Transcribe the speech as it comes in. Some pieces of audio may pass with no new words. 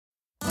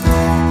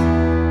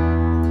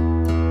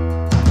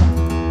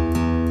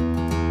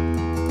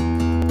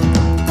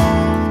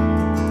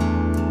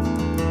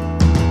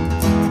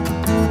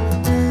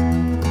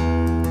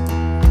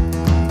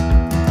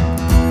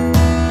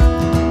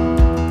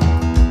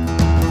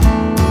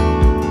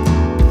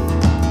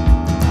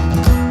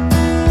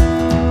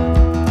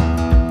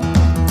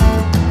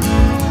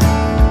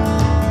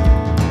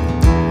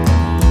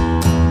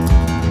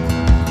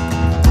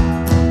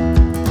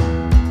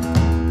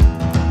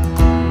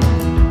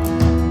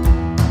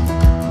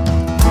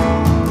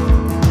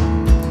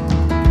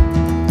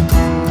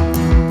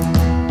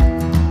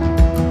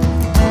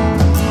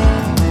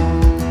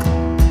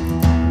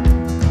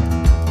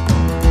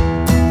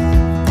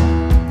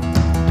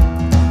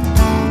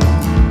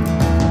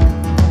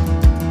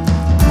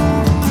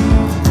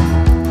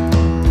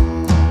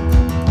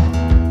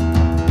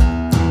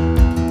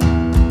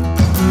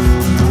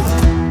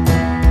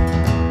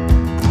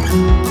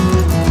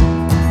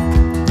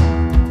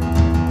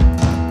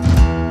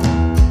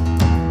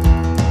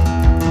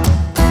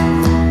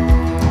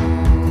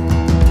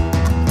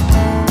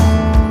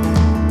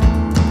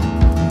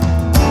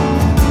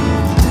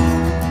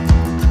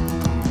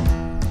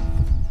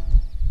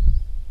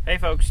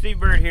Steve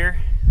Bird here.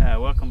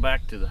 Welcome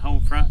back to the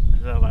home front,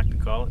 as I like to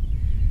call it.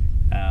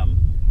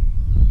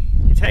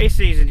 It's hay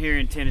season here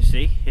in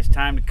Tennessee. It's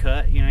time to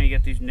cut. You know, you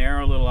got these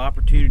narrow little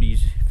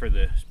opportunities for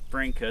the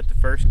spring cut, the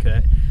first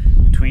cut.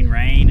 Between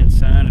rain and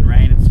sun,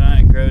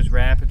 it grows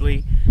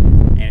rapidly.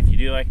 And if you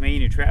do like me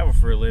and you travel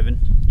for a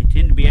living, you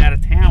tend to be out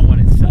of town when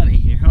it's sunny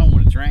and you're home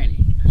when it's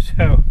rainy.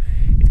 So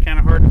it's kind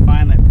of hard to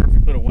find that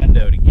perfect little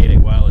window to get it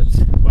while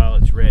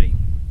it's ready.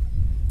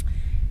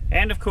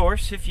 And of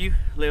course, if you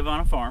live on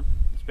a farm,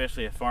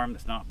 especially a farm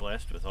that's not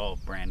blessed with all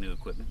brand new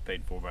equipment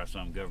paid for by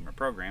some government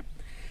program,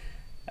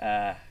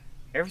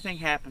 everything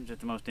happens at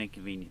the most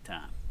inconvenient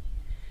time.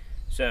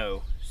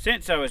 So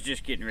since I was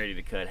just getting ready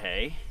to cut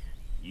hay,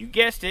 you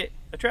guessed it,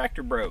 a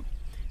tractor broke.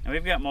 Now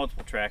we've got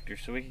multiple tractors,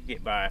 so we could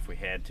get by if we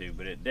had to,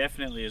 but it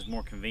definitely is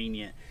more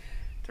convenient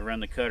to run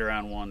the cutter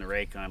on one, the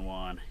rake on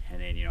one,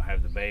 and then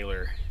have the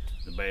baler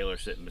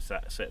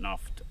sitting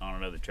off on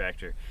another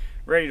tractor,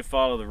 ready to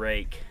follow the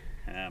rake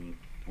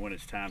when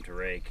it's time to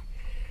rake.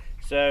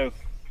 So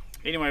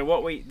anyway,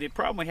 the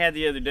problem we had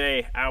the other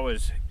day, I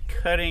was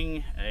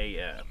cutting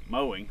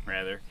mowing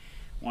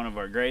one of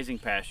our grazing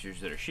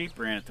pastures that our sheep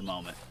are in at the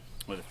moment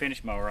with a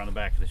finish mower on the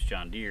back of this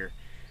John Deere.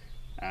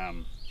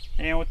 And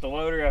with the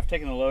loader, I've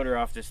taken the loader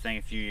off this thing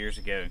a few years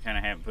ago and kind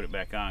of haven't put it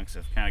back on because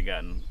I've kind of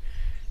gotten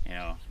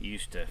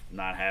used to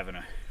not having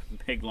a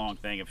big long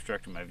thing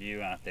obstructing my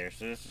view out there.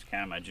 So this is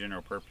kind of my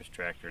general purpose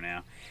tractor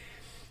now.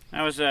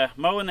 I was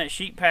mowing that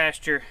sheep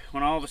pasture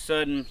when all of a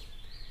sudden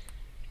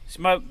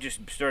smoke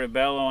just started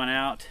bellowing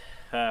out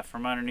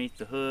from underneath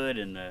the hood,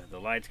 and the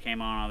lights came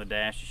on the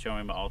dash to show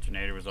me my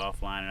alternator was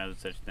offline and other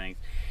such things.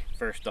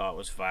 First thought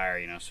was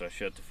fire, so I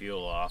shut the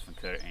fuel off and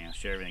cut it,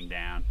 shut everything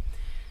down.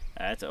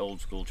 It's an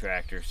old school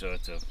tractor, so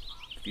it's a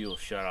fuel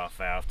shut-off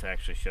valve to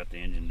actually shut the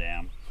engine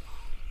down.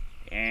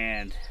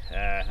 And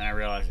I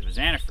realized it was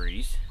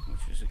antifreeze,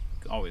 which was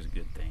always a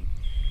good thing.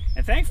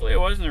 And thankfully it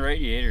wasn't a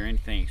radiator or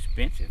anything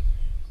expensive.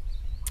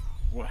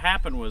 What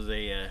happened was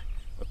a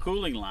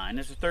cooling line.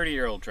 This is a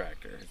 30-year-old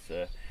tractor. It's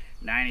a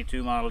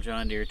 92 model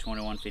John Deere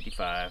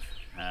 2155.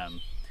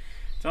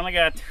 It's only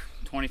got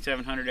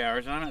 2,700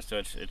 hours on it, so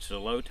it's a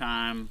low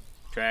time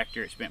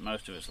tractor. It spent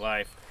most of its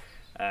life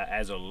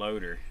as a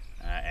loader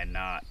and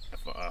not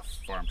a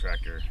farm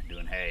tractor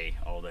doing hay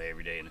all day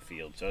every day in the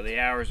field. So the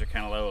hours are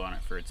kind of low on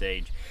it for its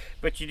age.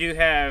 But you do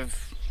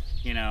have,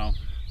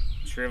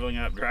 shriveling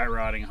up, dry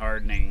rotting,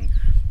 hardening,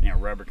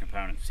 rubber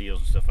component seals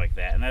and stuff like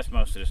that. And that's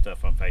most of the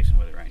stuff I'm facing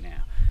with it right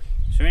now.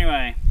 So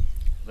anyway,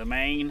 the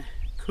main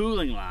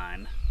cooling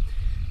line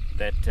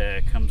that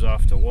comes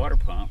off the water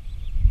pump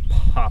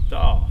popped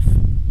off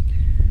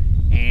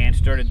and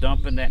started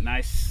dumping that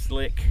nice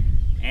slick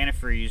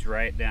antifreeze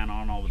right down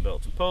on all the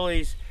belts and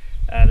pulleys.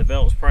 The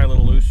belt was probably a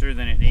little looser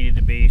than it needed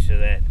to be, so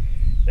that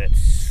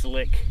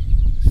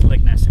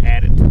slickness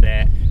added to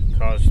that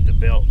caused the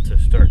belt to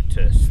start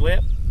to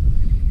slip,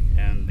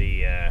 and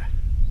the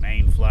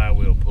main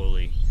flywheel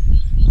pulley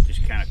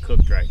just kind of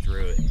cooked right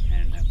through it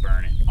and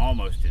burned it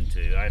almost in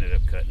two. I ended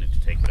up cutting it to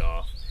take it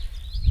off.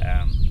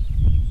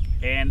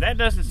 And that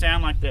doesn't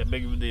sound like that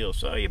big of a deal.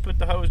 So you put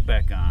the hose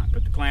back on,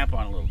 put the clamp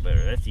on a little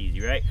better. That's easy,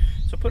 right?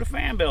 So put a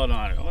fan belt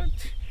on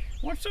it.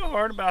 What's so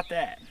hard about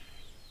that?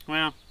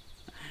 Well,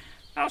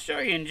 I'll show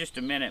you in just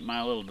a minute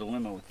my little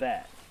dilemma with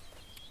that.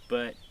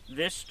 But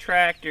this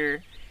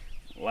tractor,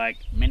 like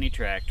many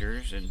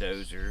tractors and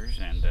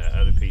dozers and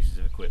other pieces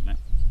of equipment,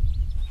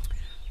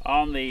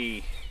 on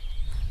the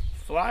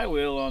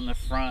flywheel on the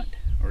front,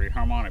 or your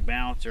harmonic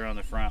balancer on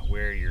the front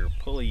where your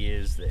pulley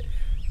is that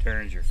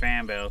turns your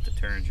fan belt, that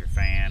turns your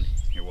fan,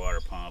 your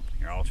water pump,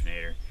 your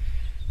alternator.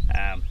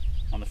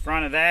 On the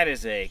front of that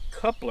is a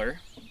coupler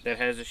that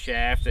has a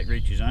shaft that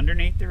reaches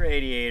underneath the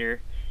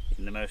radiator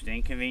in the most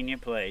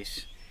inconvenient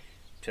place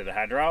to the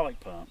hydraulic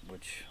pump,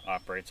 which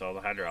operates all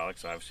the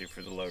hydraulics, obviously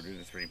for the loader,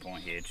 the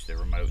 3-point hitch, the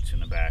remotes in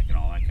the back, and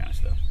all that kind of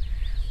stuff.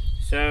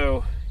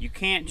 So you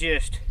can't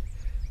just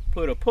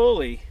put a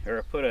pulley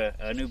or put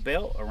a new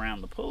belt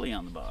around the pulley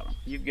on the bottom.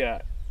 You've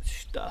got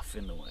stuff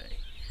in the way.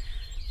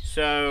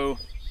 So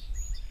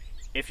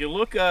if you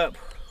look up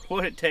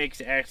what it takes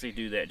to actually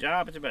do that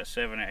job, it's about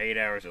 7 or 8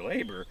 hours of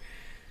labor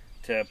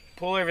to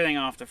pull everything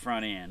off the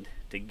front end,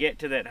 to get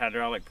to that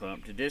hydraulic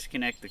pump, to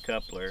disconnect the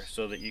coupler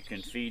so that you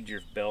can feed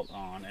your belt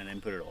on and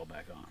then put it all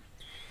back on.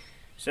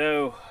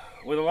 So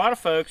with a lot of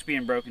folks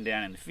being broken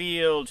down in the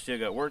field, still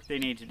got work they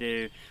need to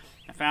do,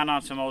 I found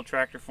on some old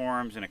tractor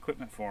forums and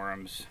equipment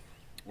forums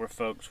where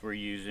folks were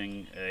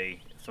using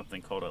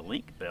something called a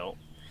link belt,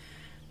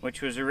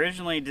 which was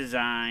originally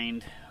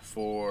designed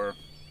for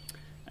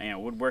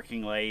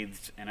woodworking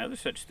lathes and other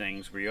such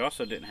things, where you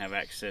also didn't have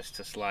access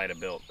to slide a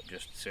belt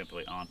just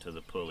simply onto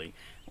the pulley,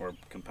 or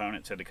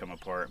components had to come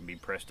apart and be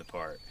pressed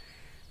apart.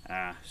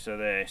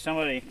 So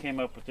somebody came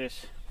up with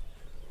this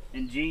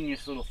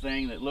ingenious little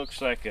thing that looks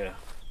like a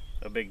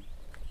big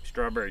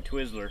strawberry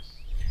Twizzler,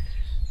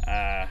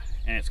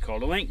 and it's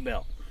called a link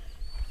belt.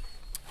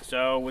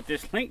 So with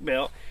this link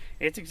belt,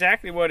 it's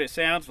exactly what it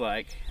sounds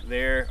like.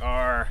 There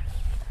are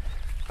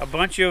a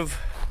bunch of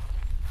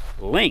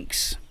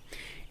links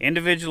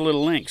individual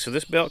little links. So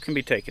this belt can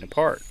be taken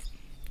apart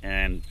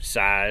and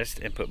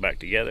sized and put back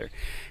together.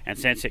 And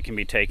since it can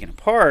be taken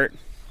apart,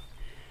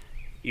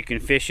 you can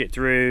fish it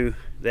through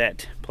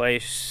that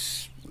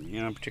place,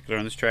 in particular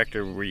on this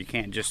tractor, where you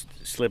can't just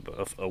slip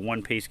a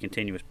one-piece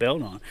continuous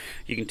belt on.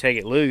 You can take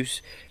it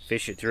loose,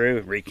 fish it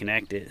through,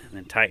 reconnect it, and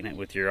then tighten it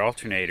with your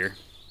alternator,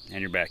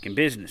 and you're back in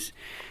business.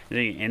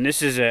 And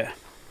this is a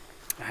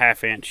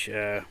half-inch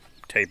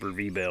taper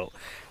V-belt.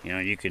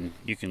 You can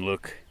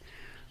look,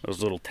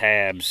 those little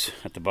tabs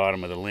at the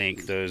bottom of the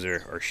link, those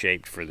are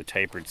shaped for the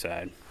tapered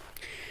side.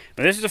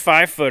 But this is a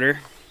 5-footer.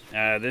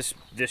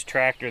 This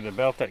tractor, the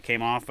belt that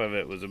came off of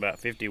it was about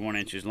 51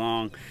 inches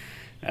long.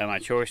 My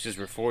choices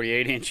were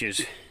 48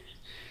 inches,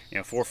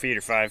 4 feet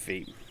or 5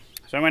 feet.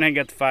 So I went ahead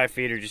and got the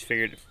 5-feeder, just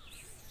figured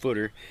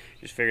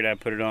I'd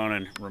put it on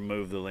and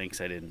remove the links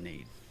I didn't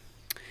need.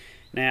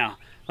 Now,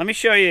 let me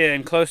show you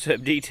in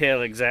close-up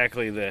detail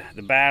exactly the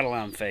battle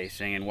I'm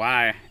facing and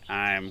why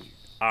I'm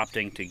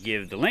opting to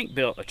give the link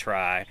belt a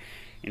try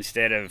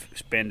instead of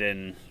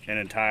spending an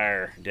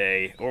entire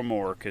day or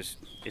more, because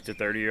it's a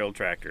 30-year-old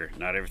tractor.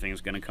 Not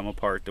everything's going to come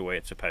apart the way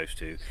it's supposed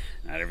to.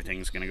 Not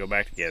everything's going to go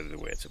back together the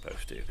way it's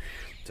supposed to.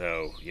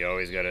 So you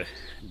always got to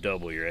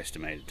double your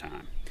estimated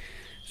time.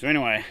 So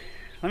anyway,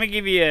 let me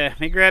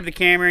grab the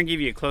camera and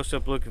give you a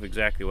close-up look of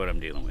exactly what I'm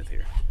dealing with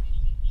here.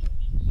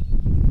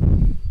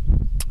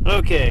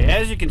 Okay,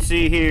 as you can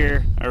see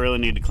here, I really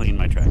need to clean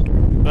my tractor,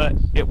 but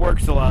it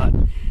works a lot.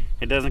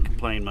 It doesn't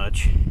complain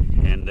much,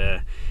 and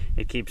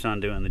it keeps on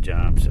doing the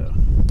job. So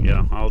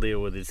I'll deal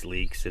with its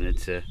leaks and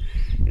its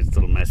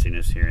little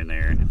messiness here and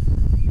there, and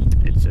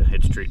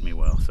it's treating me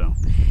well. So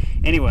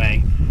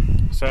anyway,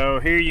 so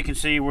here you can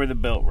see where the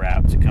belt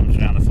wraps. It comes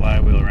down the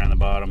flywheel around the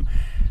bottom,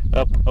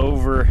 up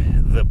over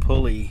the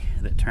pulley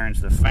that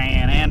turns the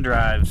fan and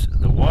drives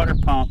the water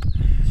pump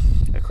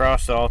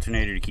across the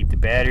alternator to keep the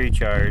battery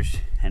charged,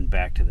 and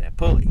back to that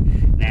pulley.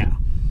 Now,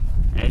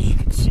 as you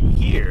can see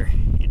here,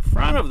 in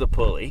front of the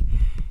pulley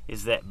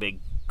is that big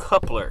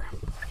coupler,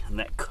 and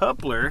that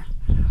coupler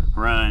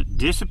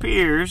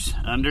disappears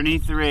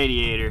underneath the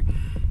radiator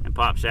and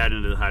pops out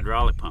into the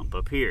hydraulic pump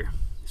up here.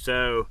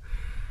 So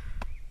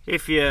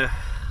if you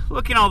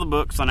look in all the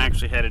books on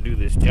actually how to do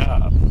this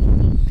job,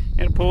 you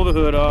gotta pull the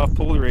hood off,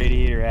 pull the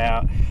radiator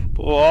out,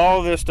 pull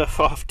all this stuff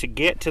off to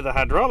get to the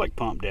hydraulic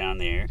pump down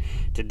there,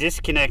 to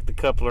disconnect the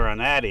coupler on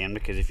that end,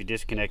 because if you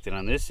disconnect it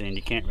on this end,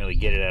 you can't really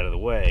get it out of the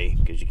way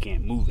because you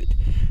can't move it.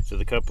 So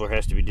the coupler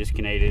has to be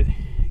disconnected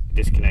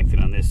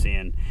on this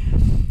end.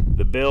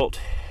 The belt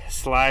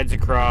slides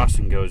across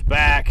and goes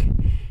back,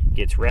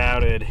 gets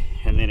routed,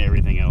 and then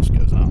everything else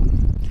goes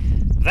on.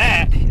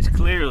 That is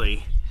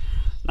clearly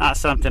not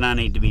something I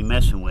need to be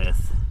messing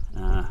with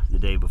the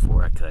day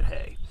before I cut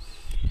hay.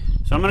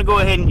 So I'm going to go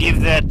ahead and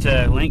give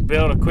that link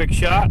belt a quick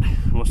shot.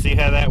 We'll see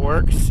how that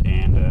works,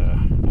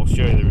 and we'll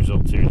show you the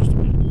results here in just a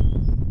minute.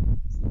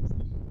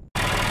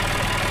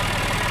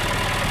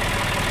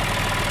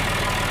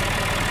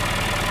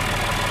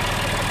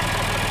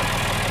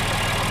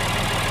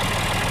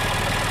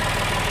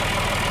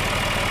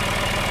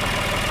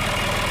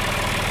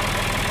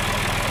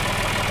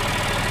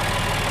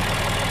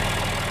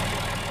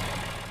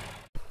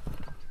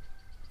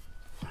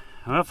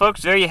 Well,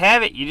 folks, there you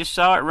have it. You just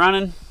saw it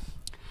running.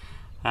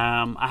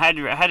 I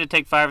had to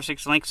take 5 or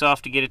 6 links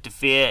off to get it to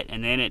fit,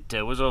 and then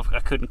I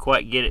couldn't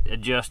quite get it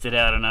adjusted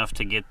out enough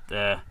to get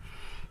the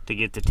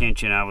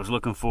tension I was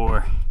looking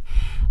for.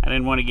 I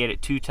didn't want to get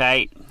it too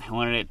tight. I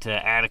wanted it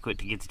adequate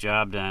to get the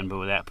job done, but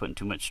without putting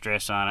too much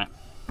stress on it.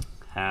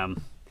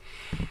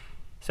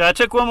 So I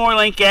took one more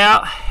link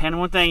out, and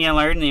one thing I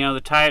learned,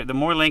 the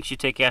more links you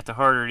take out, the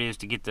harder it is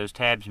to get those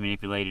tabs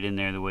manipulated in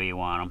there the way you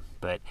want them.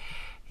 But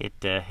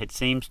it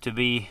seems to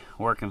be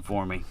working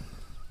for me.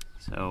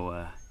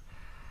 So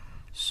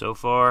so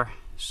far,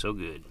 so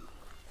good.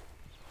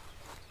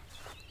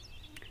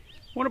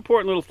 One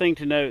important little thing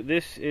to note,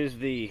 this is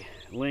the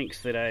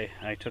links that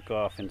I took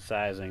off in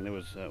sizing. There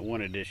was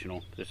one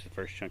additional. This is the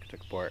first chunk I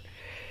took apart.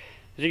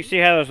 As you can see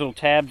how those little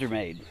tabs are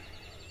made.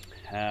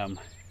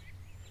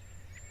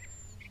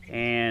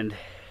 And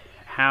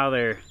how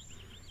they're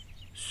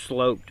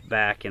sloped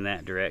back in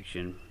that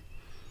direction.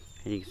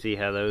 And you can see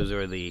how those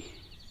are the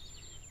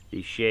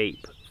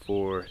shape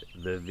for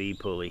the V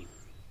pulley.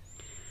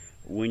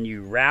 When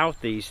you route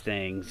these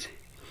things,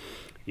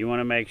 you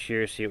want to make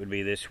sure, see, it would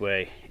be this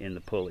way in the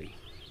pulley,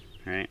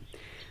 right?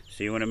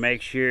 So you want to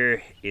make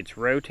sure it's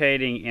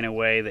rotating in a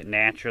way that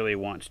naturally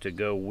wants to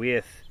go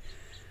with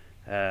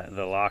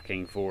the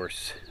locking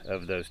force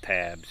of those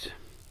tabs.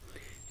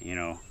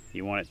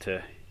 You want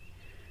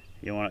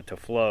it to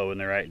flow in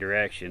the right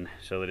direction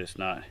so that it's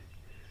not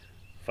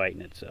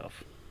fighting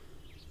itself.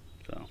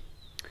 So,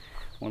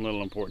 one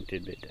little important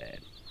tidbit to add.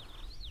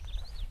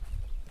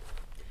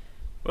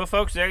 Well,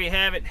 folks, there you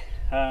have it.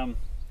 Got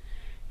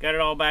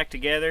it all back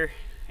together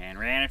and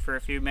ran it for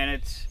a few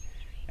minutes.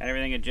 Got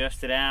everything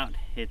adjusted out.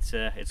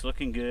 It's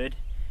looking good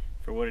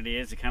for what it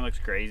is. It kind of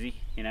looks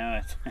crazy,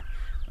 It's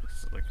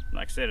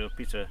like I said, a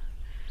piece of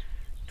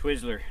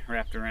Twizzler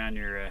wrapped around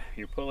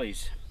your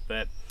pulleys.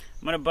 But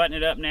I'm going to button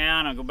it up now,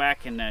 and I'll go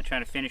back and try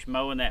to finish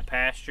mowing that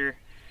pasture,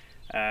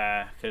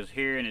 because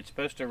here, and it's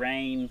supposed to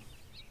rain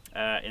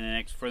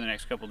for the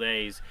next couple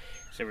days,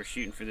 so we're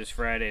shooting for this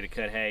Friday to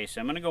cut hay.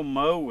 So I'm going to go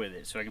mow with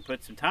it so I can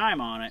put some time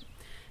on it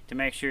to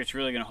make sure it's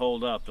really going to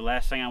hold up. The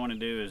last thing I want to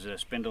do is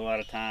spend a lot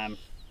of time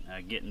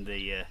getting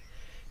the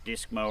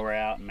disc mower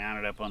out and mount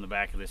it up on the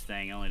back of this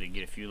thing, only to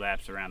get a few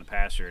laps around the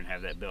pasture and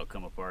have that belt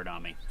come apart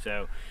on me.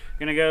 So I'm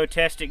gonna go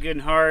test it good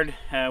and hard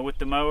with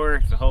the mower.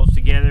 If it holds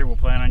together, we'll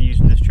plan on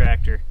using this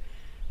tractor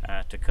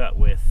to cut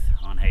with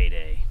on hay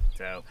day.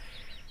 So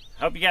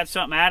I hope you got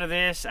something out of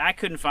this. I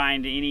couldn't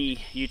find any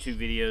YouTube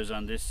videos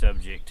on this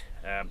subject.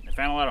 I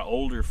found a lot of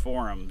older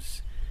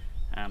forums,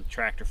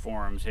 tractor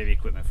forums, heavy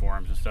equipment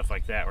forums and stuff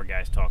like that, where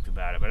guys talked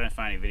about it, but I didn't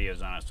find any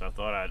videos on it, so I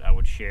thought I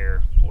would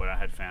share what I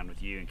had found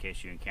with you in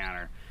case you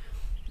encounter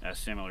a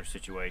similar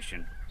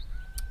situation.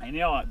 And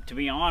to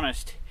be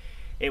honest,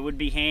 it would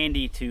be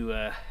handy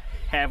to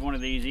have one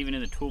of these even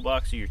in the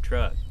toolbox of your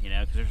truck,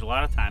 because there's a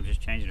lot of times just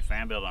changing a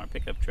fan belt on a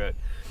pickup truck,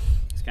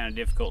 it's kind of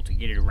difficult to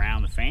get it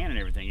around the fan and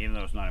everything, even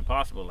though it's not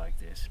impossible like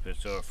this. But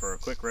so for a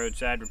quick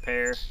roadside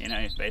repair,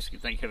 basically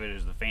think of it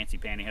as the fancy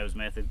pantyhose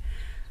method.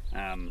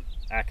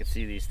 I could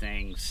see these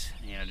things,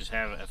 just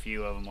have a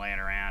few of them laying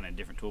around in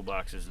different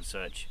toolboxes and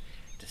such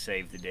to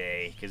save the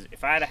day. Because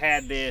if I'd have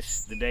had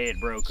this the day it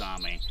broke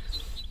on me,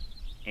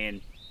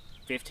 in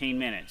 15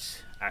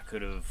 minutes I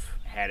could have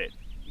had it,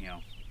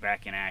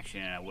 back in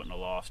action, and I wouldn't have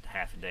lost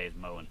half a day's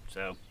mowing.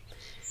 So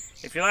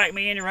if you're like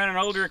me and you're running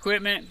older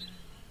equipment,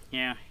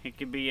 it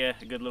could be a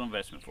good little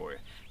investment for you.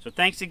 So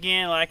thanks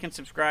again. Like and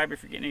subscribe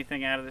if you're getting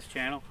anything out of this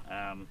channel.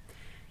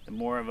 The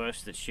more of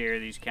us that share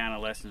these kind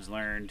of lessons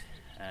learned,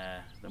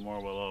 the more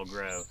we'll all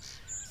grow.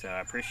 So I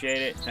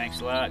appreciate it.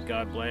 Thanks a lot.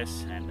 God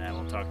bless, and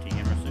we'll talk to you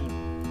again real soon.